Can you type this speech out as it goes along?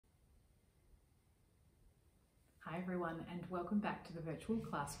everyone, and welcome back to the virtual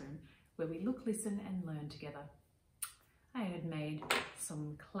classroom where we look, listen and learn together. I had made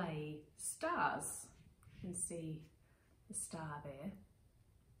some clay stars. You can see the star there.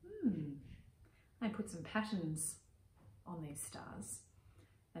 I put some patterns on these stars,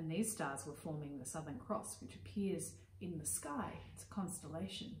 and these stars were forming the Southern Cross, which appears in the sky. It's a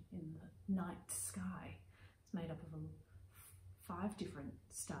constellation in the night sky. It's made up of 5 different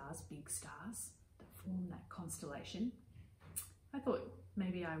stars, big stars, that form that constellation. I thought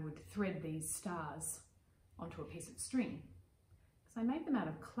maybe I would thread these stars onto a piece of string, because I made them out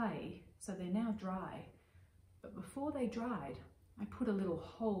of clay, so they're now dry. But before they dried, I put a little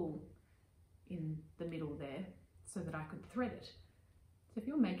hole in the middle there so that I could thread it. So if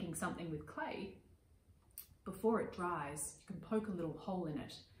you're making something with clay, before it dries, you can poke a little hole in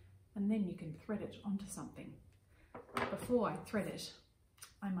it, and then you can thread it onto something. Before I thread it,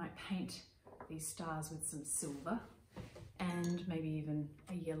 I might paint these stars with some silver and maybe even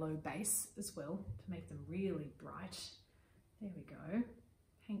a yellow base as well to make them really bright. There we go.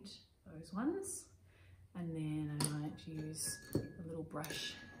 Paint those ones, and then I might use a little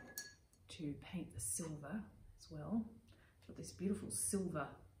brush to paint the silver as well. It's got this beautiful silver,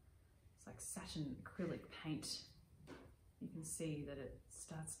 it's like satin acrylic paint. You can see that it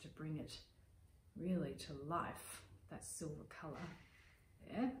starts to bring it really to life, that silver colour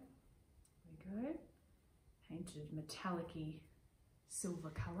there. There we go. Painted metallic-y silver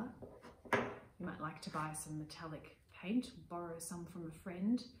colour. You might like to buy some metallic paint, borrow some from a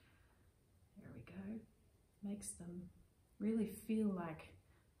friend. There we go. Makes them really feel like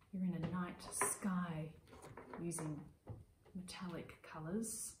you're in a night sky using metallic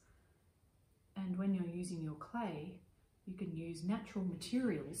colours. And when you're using your clay, you can use natural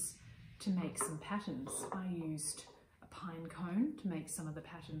materials to make some patterns. I used a pine cone to make some of the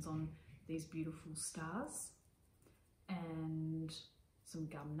patterns on these beautiful stars, and some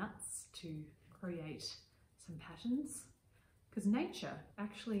gum nuts to create some patterns, because nature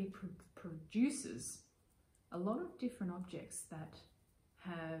actually produces a lot of different objects that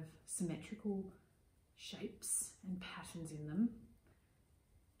have symmetrical shapes and patterns in them,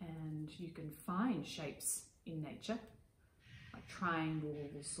 and you can find shapes in nature like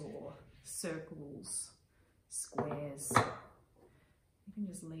triangles or circles, squares. You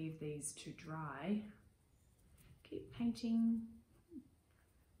can just leave these to dry. Keep painting.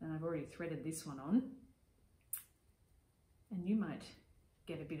 And I've already threaded this one on. And you might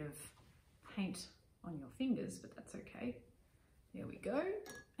get a bit of paint on your fingers, but that's okay. There we go.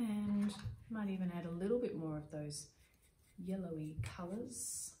 And might even add a little bit more of those yellowy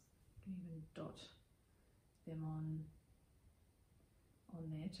colours. You can even dot them on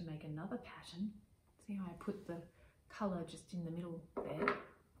there to make another pattern. See how I put the colour just in the middle there?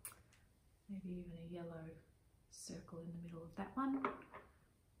 Maybe even a yellow circle in the middle of that one.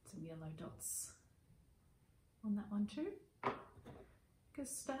 Some yellow dots on that one too. Because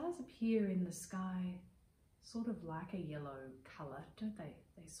stars appear in the sky sort of like a yellow colour, don't they?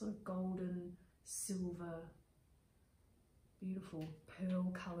 They're sort of golden, silver, beautiful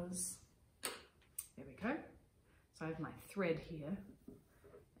pearl colours. There we go. So I have my thread here,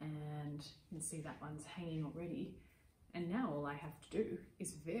 and you can see that one's hanging already. And now all I have to do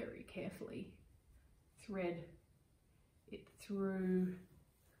is very carefully thread it through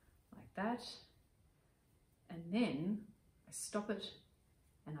like that, and then I stop it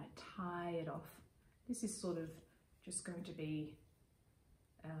and I tie it off. This is sort of just going to be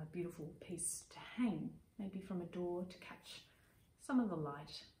a beautiful piece to hang, maybe from a door to catch some of the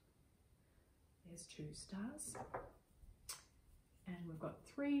light. There's 2 stars. And we've got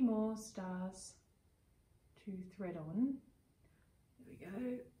 3 more stars to thread on. There we go.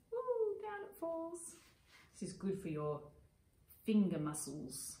 Ooh, down it falls. This is good for your finger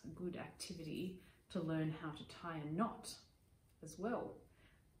muscles, a good activity to learn how to tie a knot as well.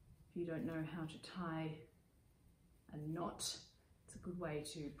 If you don't know how to tie a knot, it's a good way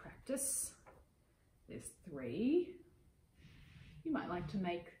to practice. There's 3. You might like to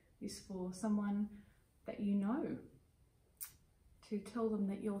make this for someone that you know, to tell them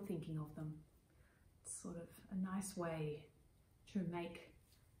that you're thinking of them. It's sort of a nice way to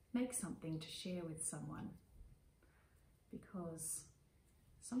make something to share with someone, because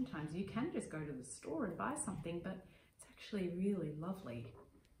sometimes you can just go to the store and buy something, but it's actually really lovely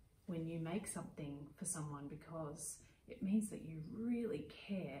when you make something for someone, because it means that you really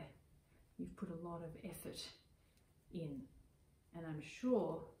care. You've put a lot of effort in, and I'm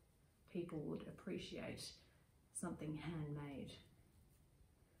sure people would appreciate something handmade.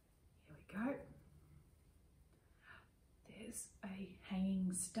 Here we go. There's a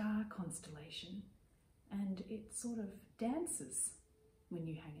hanging star constellation, and it sort of dances when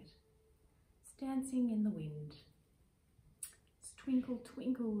you hang it. It's dancing in the wind. It's twinkle,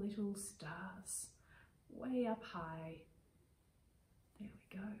 twinkle, little stars, way up high. There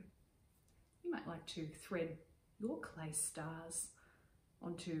we go. You might like to thread your clay stars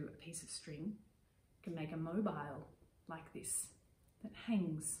onto a piece of string. You can make a mobile like this that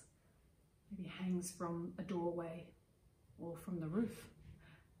hangs. Maybe hangs from a doorway or from the roof.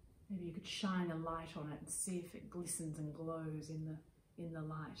 Maybe you could shine a light on it and see if it glistens and glows in the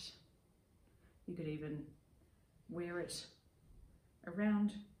light. You could even wear it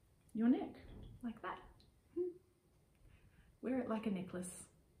around your neck like that. Wear it like a necklace.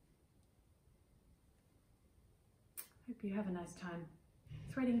 Hope you have a nice time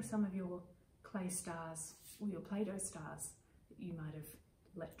threading some of your clay stars or your Play-Doh stars that you might have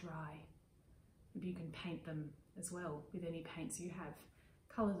let dry. Maybe you can paint them as well with any paints you have.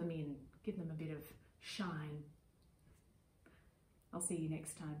 Colour them in, give them a bit of shine. I'll see you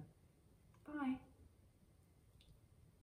next time.